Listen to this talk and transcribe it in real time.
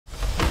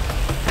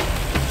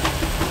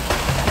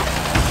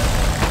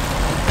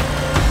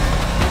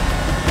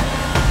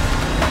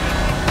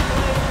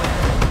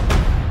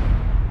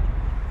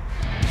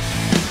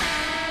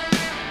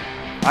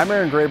I'm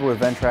Aaron Graber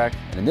with Ventrac,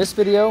 and in this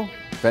video,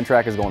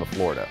 Ventrac is going to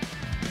Florida.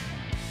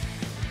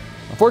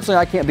 Unfortunately,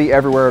 I can't be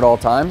everywhere at all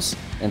times,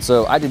 and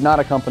so I did not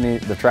accompany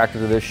the tractor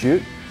to this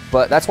shoot,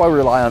 but that's why we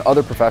rely on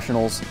other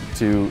professionals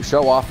to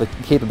show off the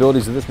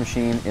capabilities of this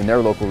machine in their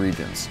local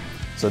regions.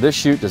 So this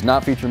shoot does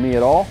not feature me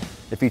at all.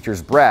 It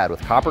features Brad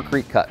with Copper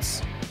Creek Cuts.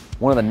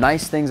 One of the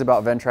nice things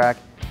about Ventrac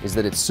is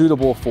that it's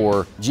suitable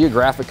for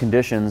geographic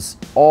conditions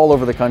all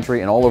over the country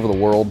and all over the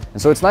world,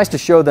 and so it's nice to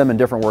show them in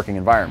different working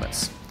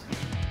environments.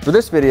 For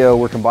this video,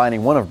 we're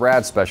combining one of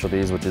Brad's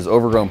specialties, which is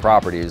overgrown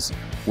properties,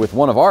 with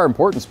one of our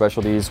important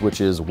specialties, which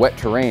is wet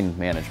terrain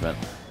management.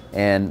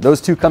 And those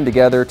two come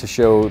together to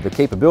show the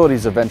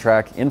capabilities of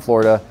Ventrac in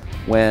Florida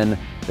when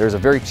there's a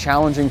very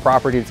challenging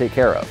property to take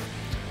care of.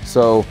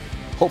 So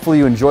hopefully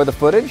you enjoy the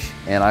footage,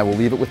 and I will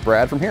leave it with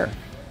Brad from here.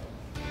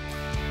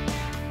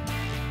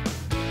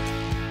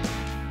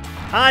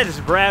 Hi, this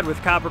is Brad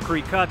with Copper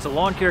Creek Cuts, a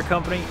lawn care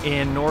company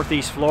in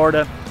Northeast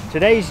Florida.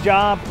 Today's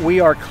job,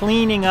 we are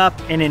cleaning up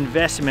an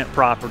investment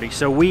property.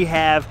 So we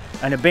have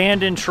an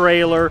abandoned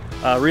trailer.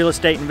 A real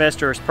estate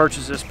investor has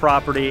purchased this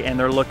property and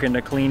they're looking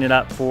to clean it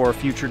up for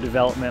future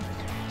development.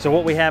 So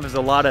what we have is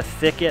a lot of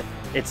thicket.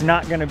 It's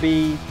not going to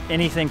be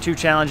anything too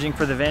challenging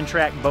for the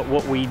Ventrac, but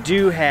what we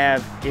do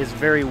have is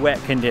very wet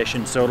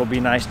conditions, so it'll be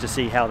nice to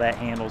see how that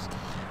handles.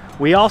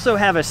 We also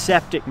have a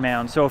septic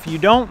mound. So if you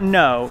don't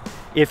know,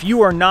 if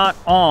you are not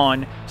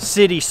on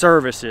city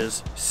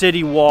services,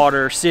 city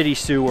water, city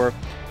sewer,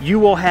 you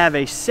will have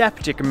a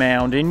septic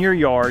mound in your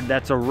yard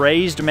that's a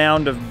raised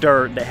mound of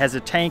dirt that has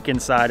a tank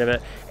inside of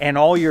it, and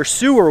all your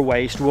sewer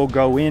waste will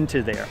go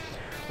into there.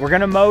 We're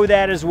gonna mow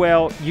that as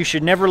well. You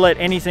should never let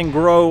anything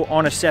grow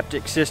on a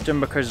septic system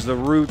because the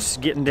roots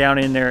getting down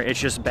in there, it's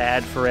just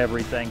bad for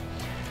everything.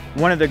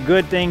 One of the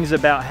good things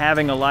about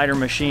having a lighter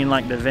machine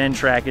like the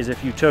Ventrac is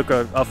if you took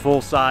a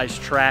full-size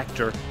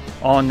tractor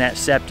on that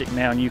septic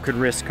mound, you could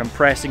risk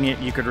compressing it,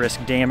 you could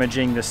risk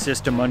damaging the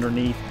system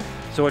underneath.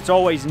 So it's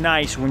always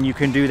nice when you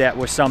can do that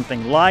with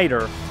something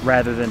lighter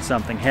rather than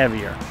something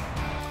heavier.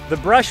 The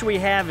brush we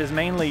have is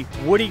mainly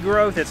woody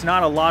growth. It's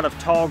not a lot of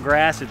tall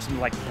grass. It's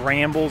like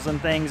brambles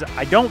and things.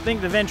 I don't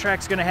think the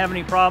Ventrac's gonna have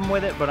any problem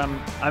with it, but I'm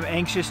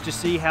anxious to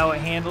see how it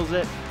handles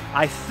it.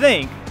 I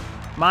think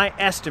my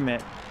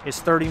estimate is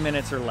 30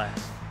 minutes or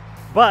less.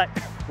 But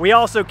we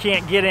also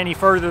can't get any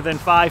further than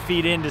 5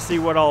 feet in to see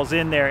what all's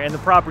in there, and the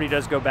property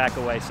does go back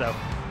away. So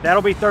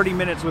that'll be 30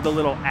 minutes with a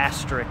little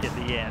asterisk at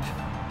the end.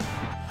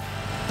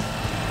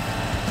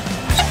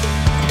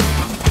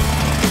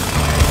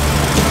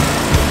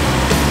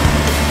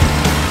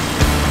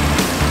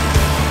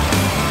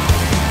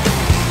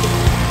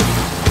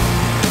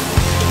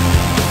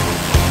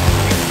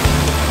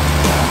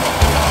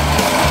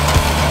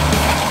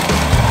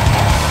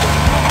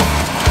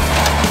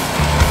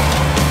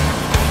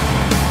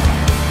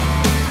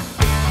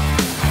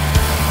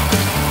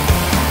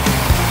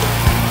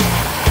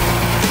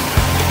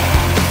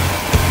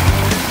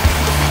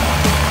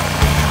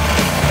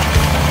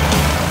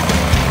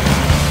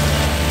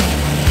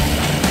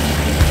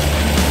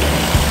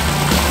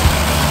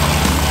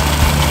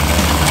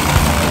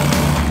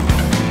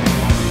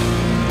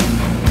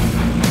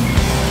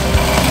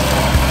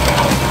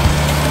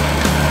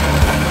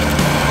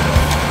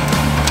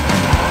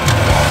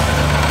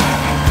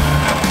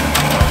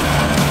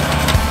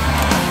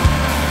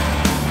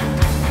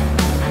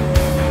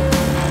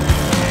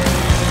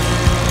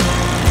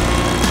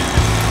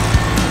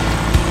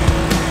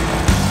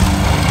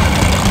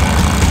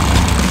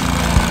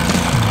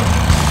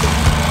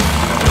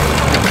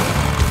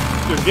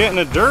 Getting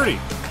it dirty.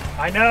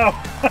 I know.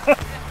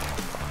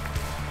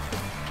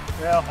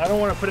 Well, I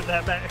don't want to put it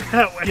that way.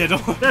 Yeah,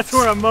 don't. That's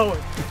where I'm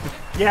mowing.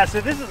 Yeah, so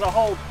this is a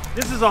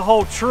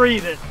whole tree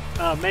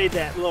that made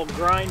that little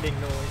grinding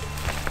noise.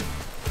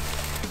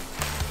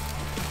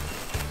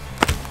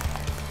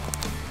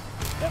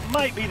 That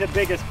might be the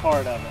biggest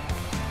part of it.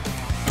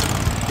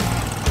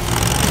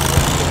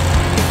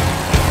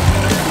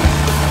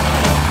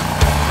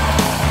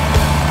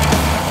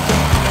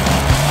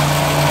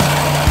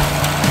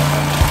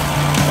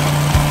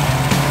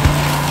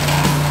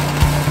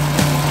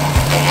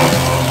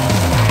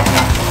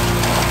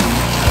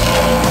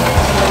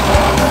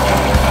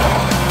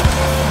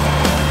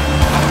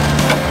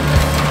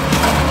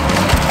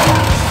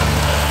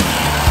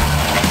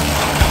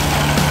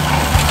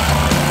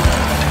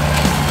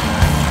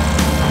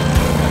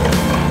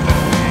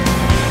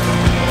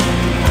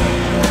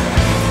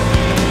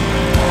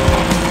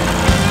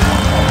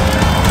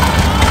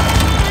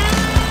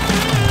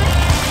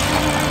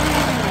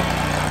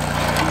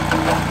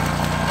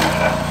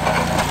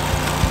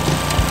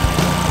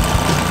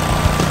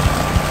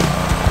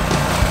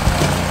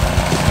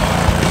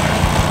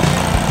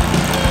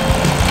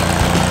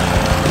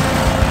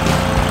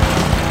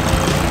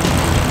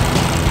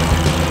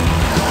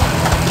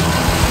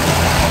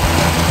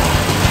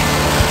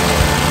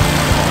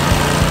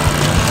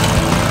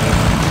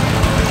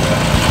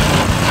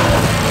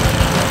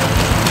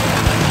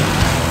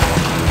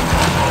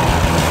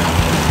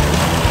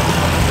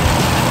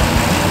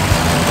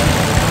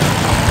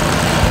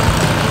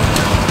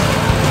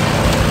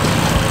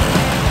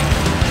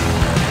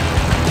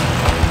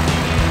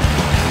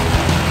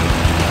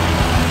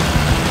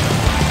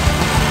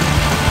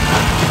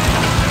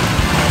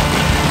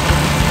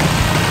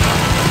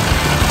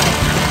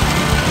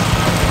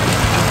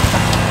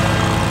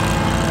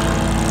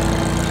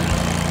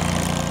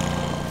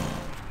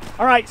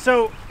 All right,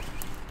 so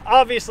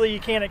obviously you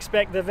can't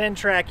expect the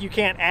Ventrac, you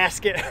can't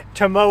ask it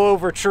to mow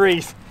over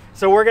trees.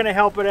 So we're gonna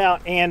help it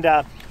out, and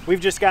we've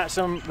just got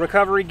some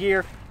recovery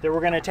gear that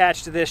we're gonna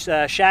attach to this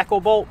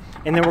shackle bolt,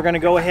 and then we're gonna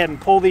go ahead and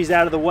pull these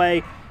out of the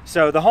way.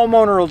 So the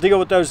homeowner will deal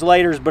with those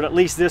later, but at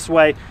least this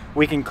way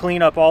we can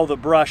clean up all the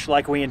brush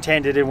like we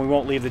intended, and we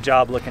won't leave the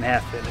job looking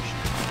half finished.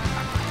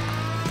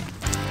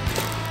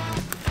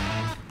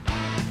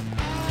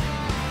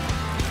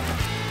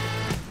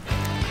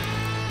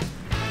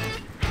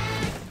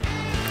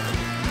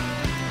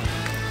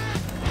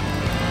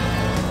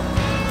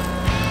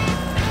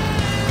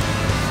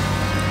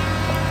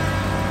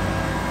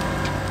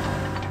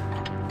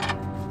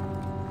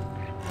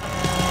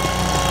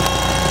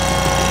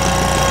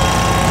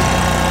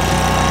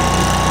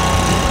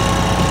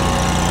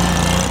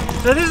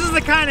 So this is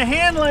the kind of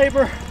hand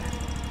labor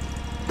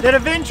that a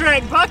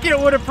Ventrac bucket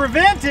would have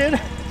prevented.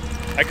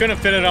 I couldn't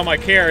fit it on my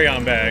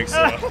carry-on bag,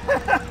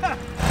 so.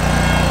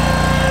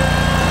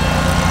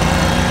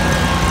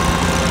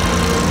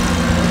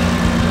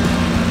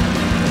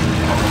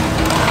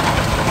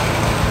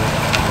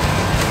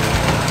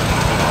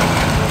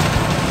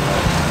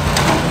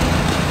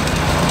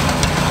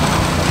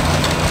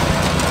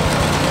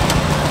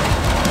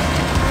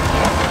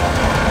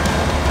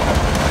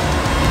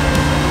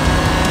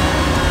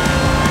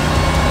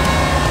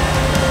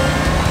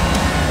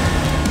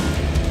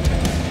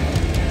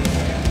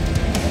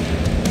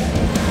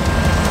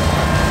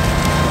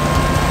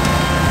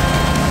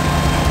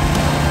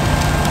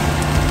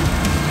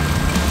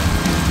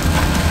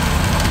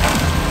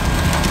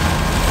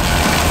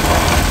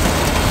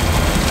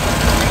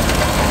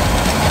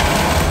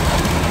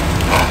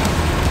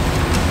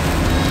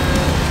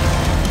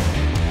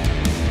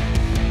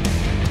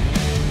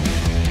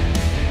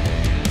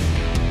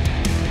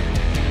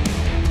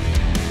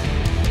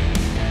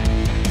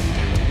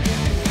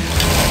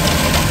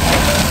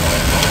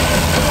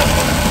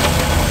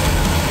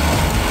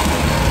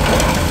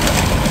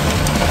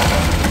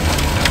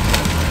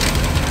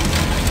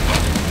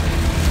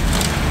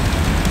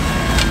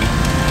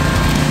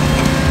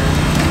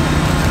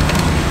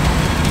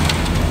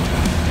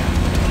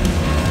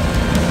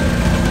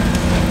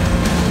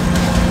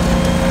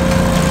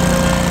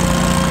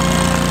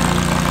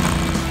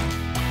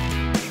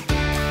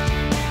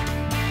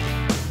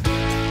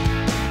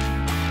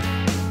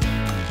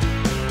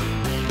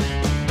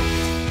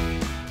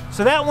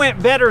 So that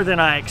went better than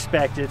I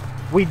expected.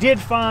 We did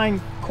find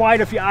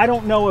quite a few. I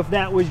don't know if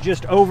that was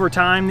just over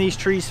time these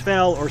trees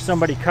fell or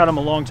somebody cut them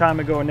a long time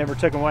ago and never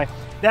took them away.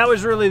 That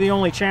was really the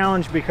only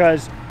challenge,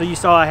 because you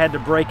saw I had to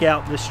break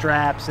out the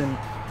straps,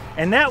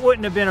 and that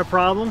wouldn't have been a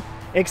problem,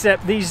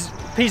 except these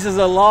pieces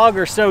of log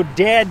are so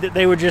dead that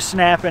they would just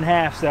snap in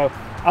half. So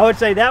I would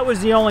say that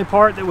was the only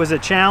part that was a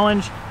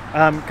challenge,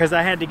 because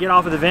I had to get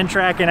off of the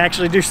Ventrac and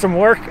actually do some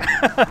work.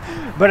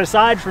 But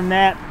aside from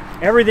that,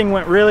 everything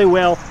went really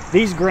well.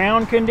 These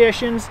ground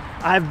conditions,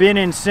 I've been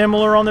in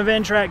similar on the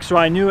Ventrac, so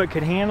I knew it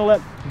could handle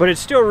it, but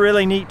it's still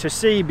really neat to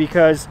see,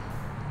 because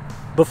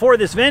before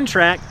this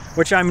Ventrac,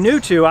 which I'm new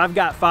to, I've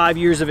got 5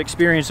 years of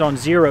experience on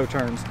zero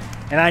turns.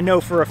 And I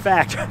know for a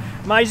fact,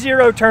 my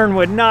zero turn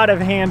would not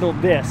have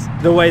handled this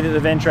the way that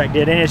the Ventrac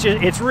did. And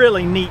it's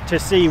really neat to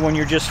see when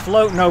you're just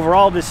floating over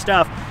all this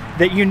stuff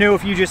that you knew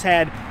if you just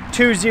had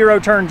 2 zero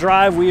turn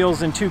drive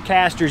wheels and 2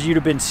 casters, you'd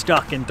have been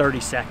stuck in 30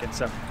 seconds.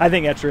 So I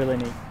think that's really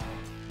neat.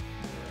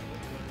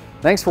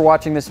 Thanks for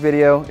watching this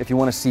video. If you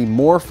want to see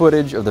more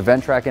footage of the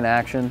Ventrac in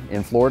action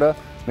in Florida,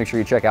 make sure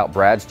you check out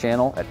Brad's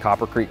channel at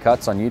Copper Creek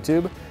Cuts on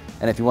YouTube.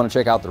 And if you want to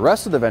check out the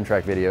rest of the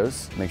Ventrac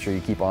videos, make sure you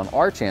keep on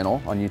our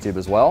channel on YouTube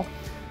as well.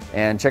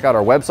 And check out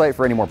our website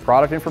for any more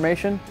product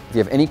information. If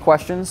you have any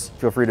questions,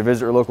 feel free to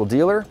visit your local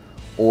dealer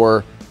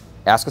or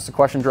ask us a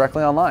question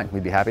directly online.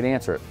 We'd be happy to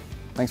answer it.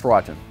 Thanks for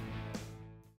watching.